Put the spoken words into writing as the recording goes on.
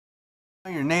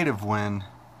You're native when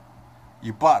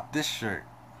you bought this shirt.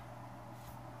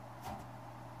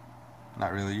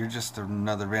 Not really, you're just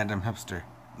another random hipster.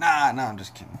 Nah, I'm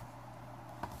just kidding.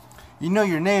 You know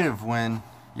you're native when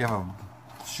you have a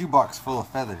shoebox full of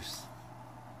feathers.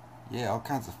 Yeah, all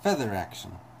kinds of feather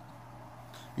action.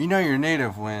 You know you're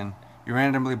native when you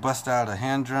randomly bust out a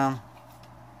hand drum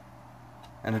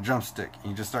and a drumstick and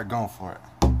you just start going for it.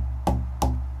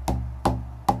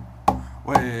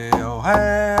 Well, hey, oh,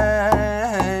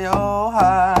 hi, oh,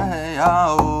 hey,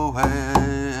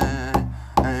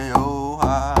 hey, oh,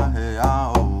 hi, hey,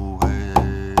 oh,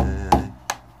 hey.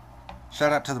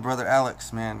 Shout out to the brother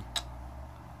Alex, man.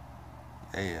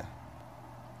 Yeah.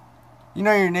 You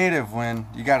know you're native when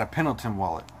you got a Pendleton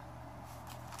wallet.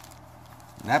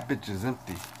 And that bitch is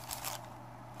empty.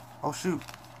 Oh, shoot.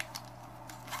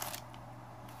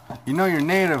 You know you're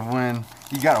native when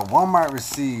you got a Walmart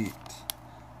receipt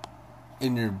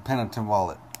in your Pendleton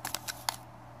wallet.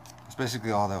 That's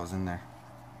basically all that was in there.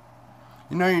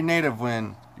 You know you're native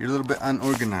when you're a little bit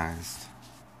unorganized.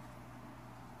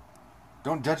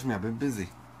 Don't judge me, I've been busy.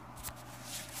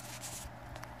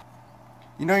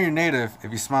 You know you're native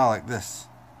if you smile like this.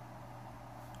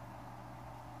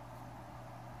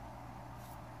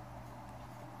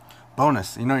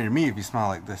 Bonus, you know you're me if you smile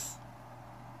like this.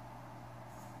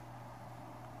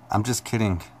 I'm just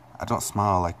kidding. I don't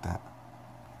smile like that.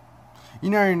 You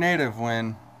know you're native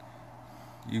when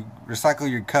you recycle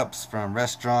your cups from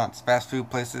restaurants, fast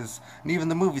food places, and even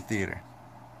the movie theater.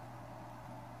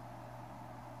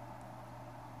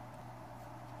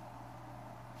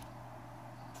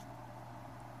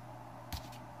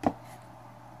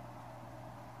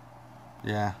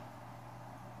 Yeah.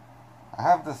 I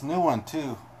have this new one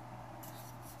too.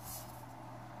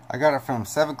 I got it from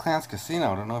Seven Clans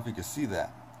Casino. I don't know if you can see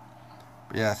that.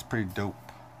 But yeah, it's pretty dope.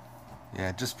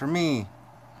 Yeah, just for me.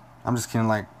 I'm just kidding,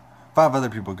 like 5 other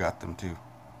people got them too.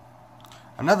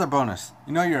 Another bonus.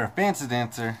 You know you're a fancy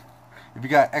dancer if you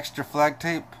got extra flag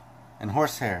tape and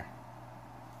horsehair.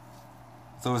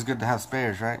 It's always good to have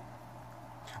spares, right?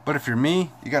 But if you're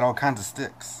me, you got all kinds of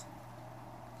sticks.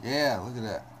 Yeah, look at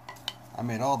that. I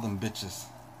made all them bitches.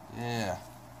 Yeah.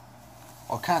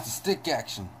 All kinds of stick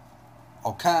action.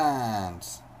 All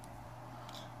kinds.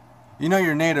 You know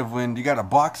you're native when you got a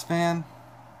box fan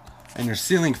and your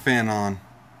ceiling fan on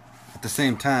at the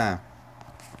same time.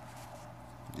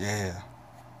 Yeah.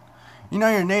 You know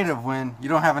you're native when you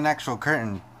don't have an actual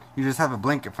curtain. You just have a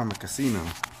blanket from a casino.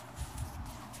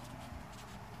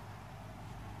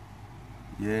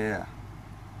 Yeah.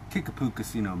 Kickapoo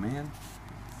Casino, man.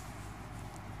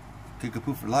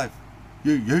 Kickapoo for life.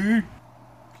 Yeah.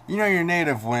 You know you're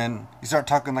native when you start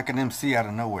talking like an MC out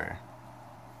of nowhere.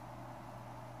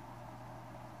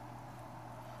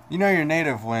 You know you're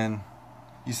native when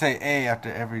you say A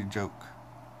after every joke.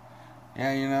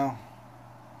 Yeah, you know,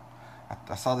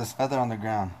 I saw this feather on the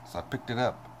ground, so I picked it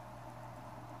up.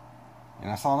 And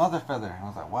I saw another feather, and I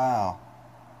was like, wow.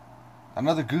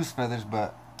 Another goose feathers,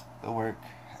 but they'll work.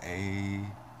 A.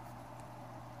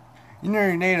 You know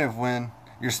you're native when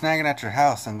you're snagging at your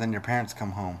house and then your parents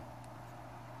come home.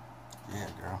 Yeah,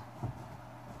 girl.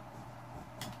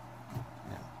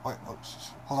 Yeah. Wait, oh,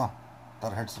 hold on.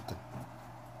 Thought I heard something.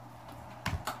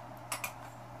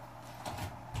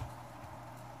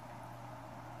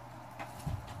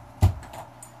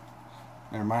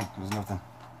 Never mind, it was nothing.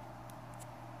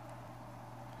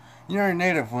 You know you're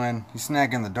native when you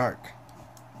snag in the dark.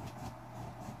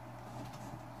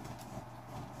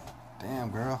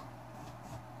 Damn, girl.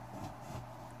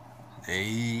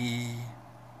 Hey.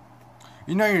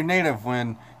 You know you're native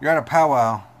when you're at a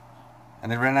powwow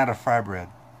and they ran out of fry bread.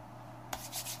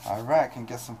 Alright, can you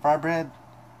get some fry bread?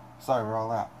 Sorry, we're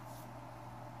all out.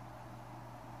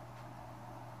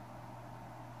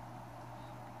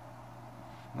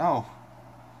 No.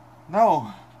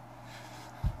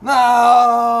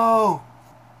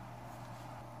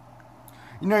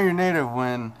 You know you're native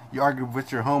when you argued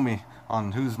with your homie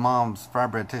on whose mom's fry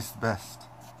bread tastes best.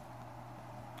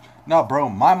 No, bro,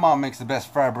 my mom makes the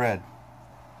best fry bread.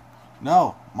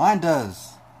 No, mine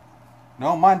does.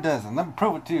 No, mine doesn't. Let me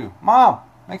prove it to you. Mom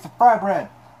makes the fry bread.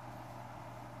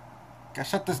 Gotta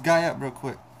shut this guy up real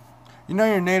quick. You know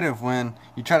you're native when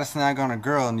you try to snag on a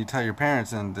girl and you tell your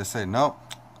parents and they say, nope,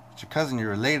 it's your cousin,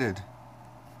 you're related.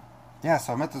 Yeah,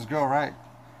 so I met this girl, right?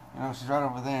 You know, she's right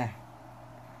over there.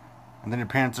 And then your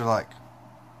parents are like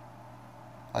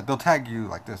they'll tag you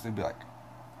like this. They'd be like,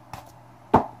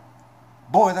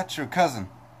 boy, that's your cousin.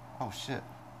 Oh, shit.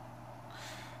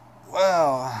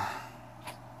 Well,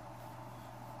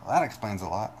 that explains a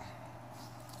lot.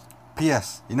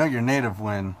 P.S. You know you're native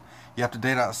when you have to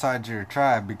date outside your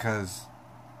tribe because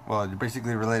Well, you're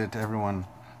basically related to everyone,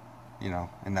 you know,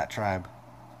 in that tribe.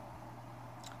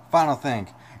 Final thing.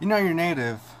 You know you're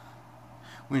native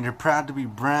when you're proud to be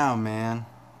brown, man.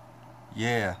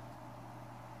 Yeah.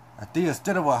 Atia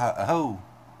Stidawah.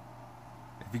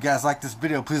 If you guys like this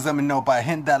video, please let me know by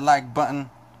hitting that like button.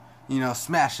 You know,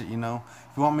 smash it, you know.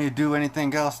 If you want me to do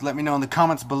anything else, let me know in the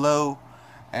comments below.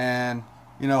 And,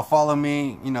 you know, follow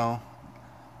me, you know.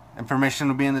 Information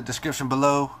will be in the description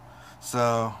below.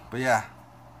 So, but yeah.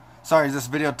 Sorry this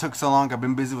video took so long. I've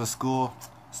been busy with school.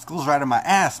 School's right in my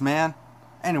ass, man.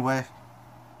 Anyway,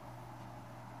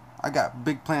 I got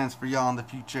big plans for y'all in the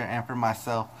future and for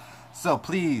myself. So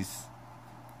please,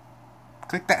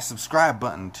 click that subscribe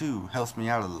button too. Helps me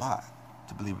out a lot.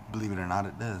 To believe it or not,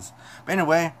 it does. But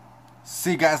anyway,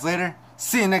 see you guys later.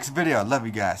 See you next video. I love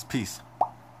you guys. Peace.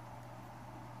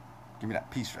 Give me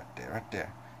that peace right there, right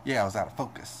there. Yeah, I was out of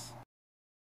focus.